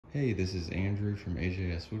Hey, this is Andrew from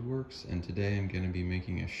AJS Woodworks, and today I'm going to be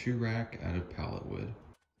making a shoe rack out of pallet wood.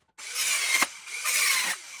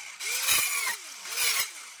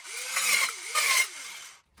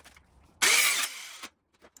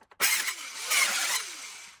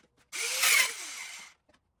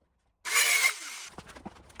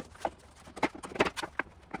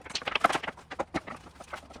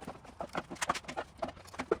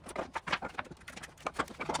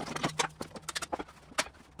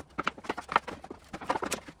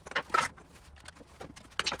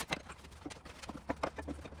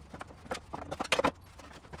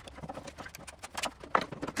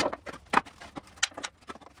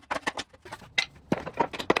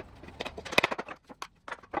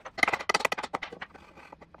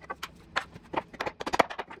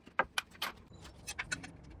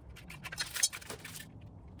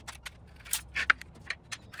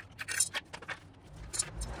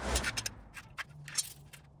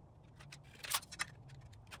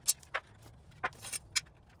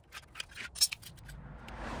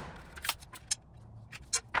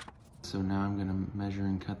 So now I'm going to measure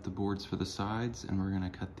and cut the boards for the sides, and we're going to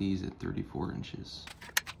cut these at 34 inches.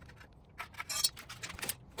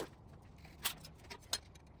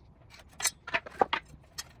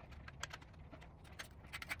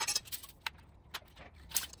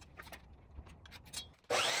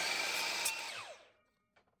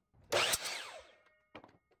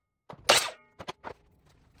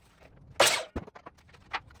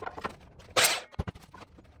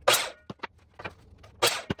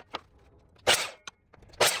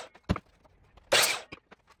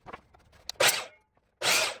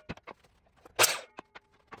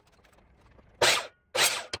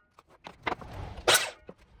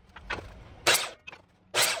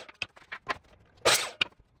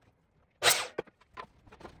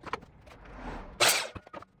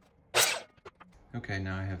 Okay,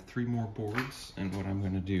 now I have 3 more boards, and what I'm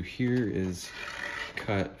going to do here is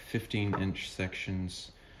cut 15-inch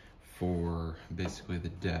sections for basically the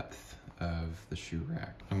depth of the shoe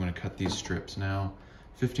rack. I'm going to cut these strips now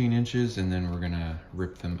 15 inches, and then we're going to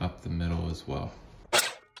rip them up the middle as well.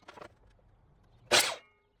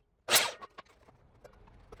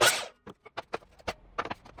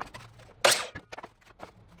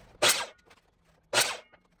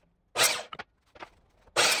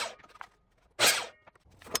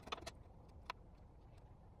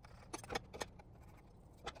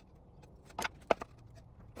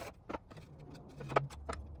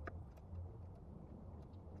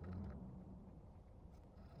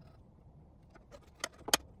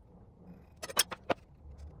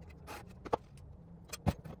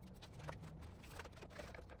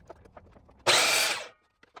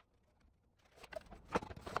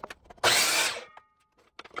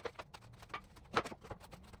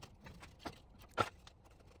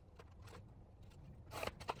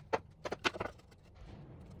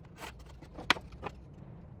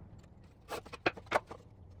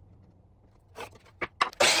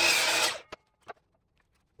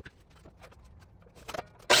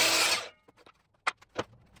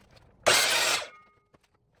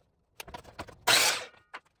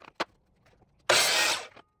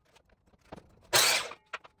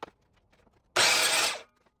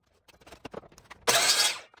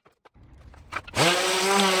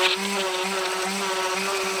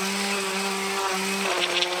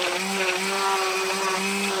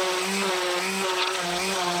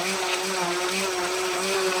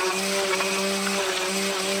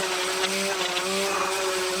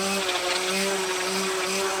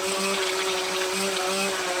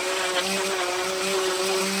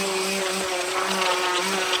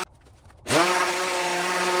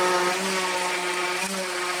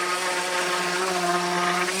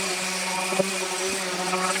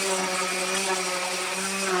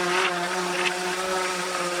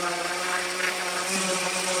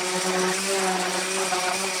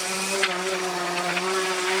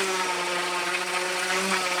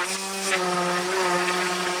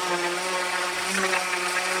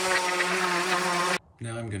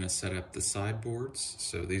 Now I'm going to set up the sideboards.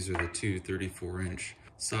 So these are the two 34-inch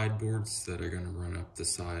sideboards that are going to run up the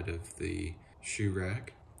side of the shoe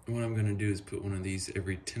rack. And what I'm going to do is put one of these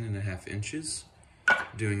every 10.5 inches.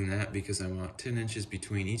 Doing that because I want 10 inches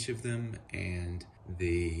between each of them, and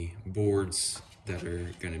the boards that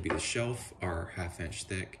are going to be the shelf are 1/2 inch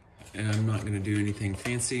thick. And I'm not going to do anything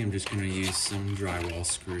fancy, I'm just going to use some drywall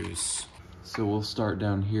screws. So we'll start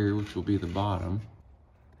down here, which will be the bottom.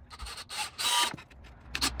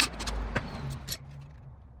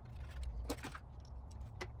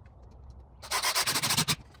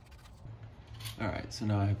 All right, so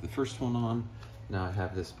now I have the first one on. Now I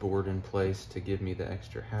have this board in place to give me the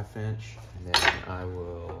extra 1/2 inch, and then I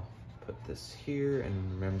will put this here,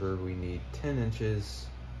 and remember we need 10 inches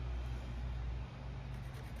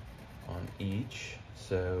on each.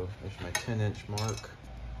 So there's my 10-inch mark.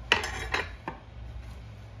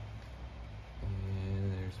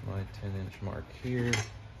 And there's my 10-inch mark here.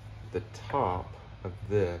 The top of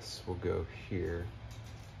this will go here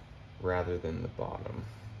rather than the bottom.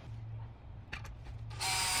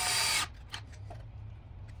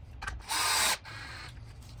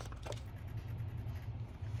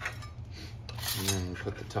 And then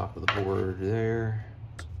put the top of the board there.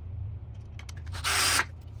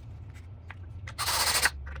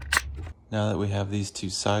 Now that we have these two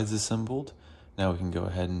sides assembled, now we can go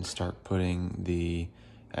ahead and start putting the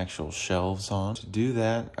actual shelves on. To do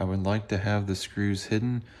that, I would like to have the screws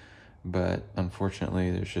hidden, but unfortunately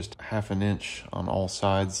there's just 1/2 inch on all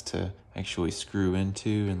sides to actually screw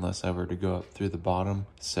into unless I were to go up through the bottom.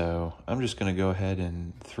 So I'm just gonna go ahead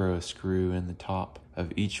and throw a screw in the top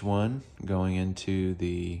of each one going into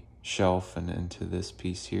the shelf and into this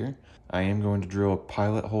piece here. I am going to drill a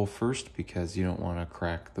pilot hole first because you don't want to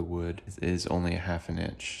crack the wood. It is only 1/2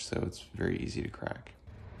 inch, so it's very easy to crack.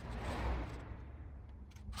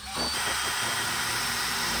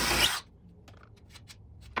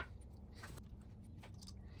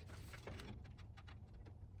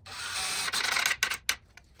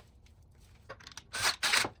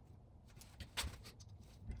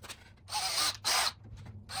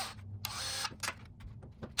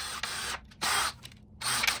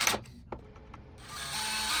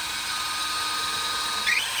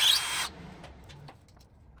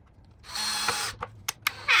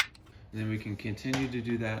 Then we can continue to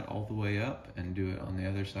do that all the way up and do it on the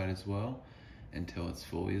other side as well until it's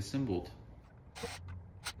fully assembled.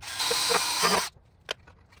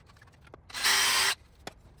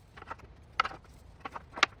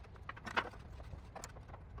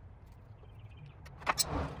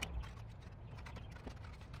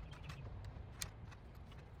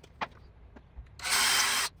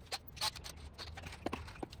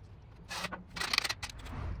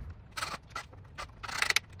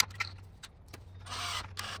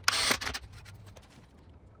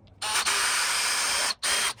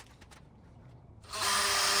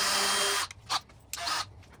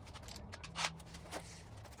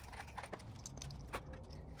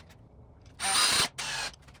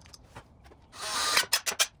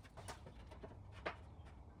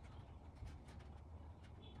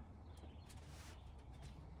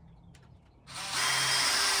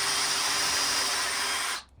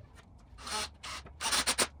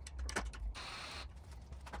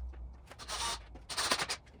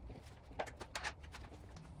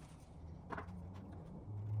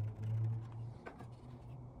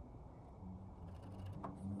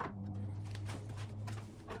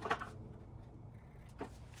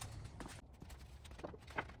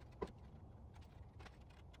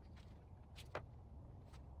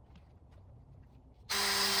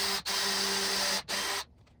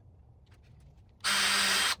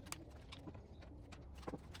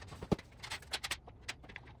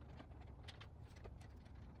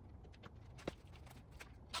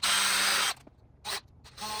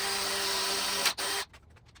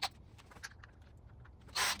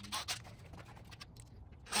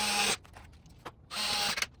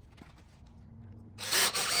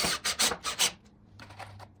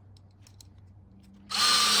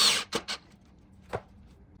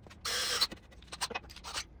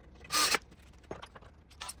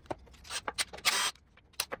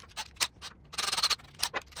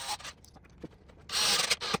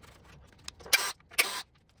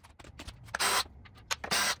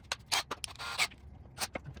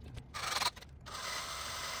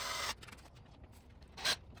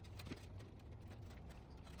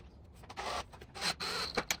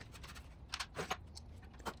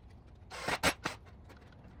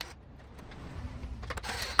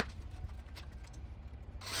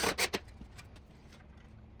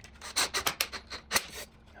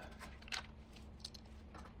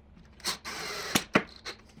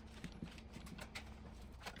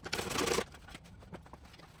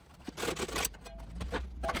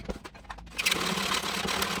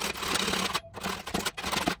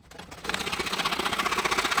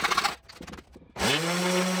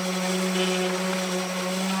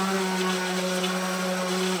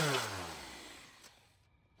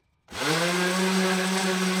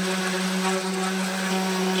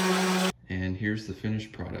 Here's the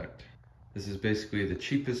finished product. This is basically the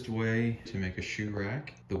cheapest way to make a shoe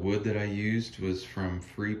rack. The wood that I used was from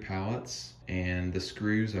free pallets, and the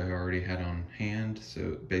screws I already had on hand, so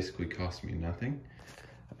it basically cost me nothing.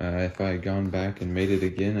 If I had gone back and made it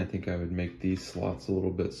again, I think I would make these slots a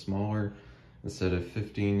little bit smaller. Instead of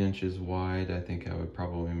 15 inches wide, I think I would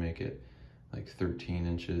probably make it like 13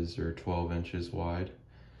 inches or 12 inches wide.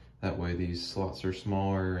 That way these slots are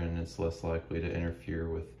smaller and it's less likely to interfere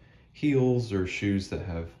with heels or shoes that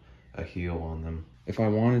have a heel on them. If I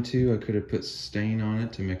wanted to, I could have put stain on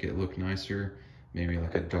it to make it look nicer. Maybe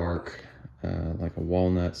like a dark, like a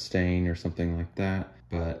walnut stain or something like that.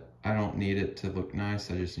 But I don't need it to look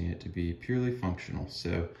nice. I just need it to be purely functional.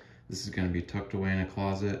 So this is going to be tucked away in a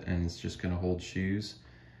closet and it's just going to hold shoes.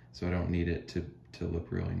 So I don't need it to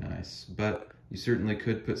look really nice. But you certainly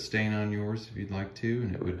could put stain on yours if you'd like to,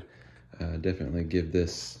 and it would definitely give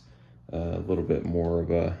this a little bit more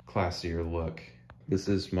of a classier look. This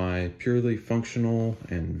is my purely functional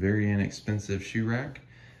and very inexpensive shoe rack.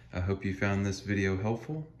 I hope you found this video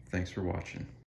helpful. Thanks for watching.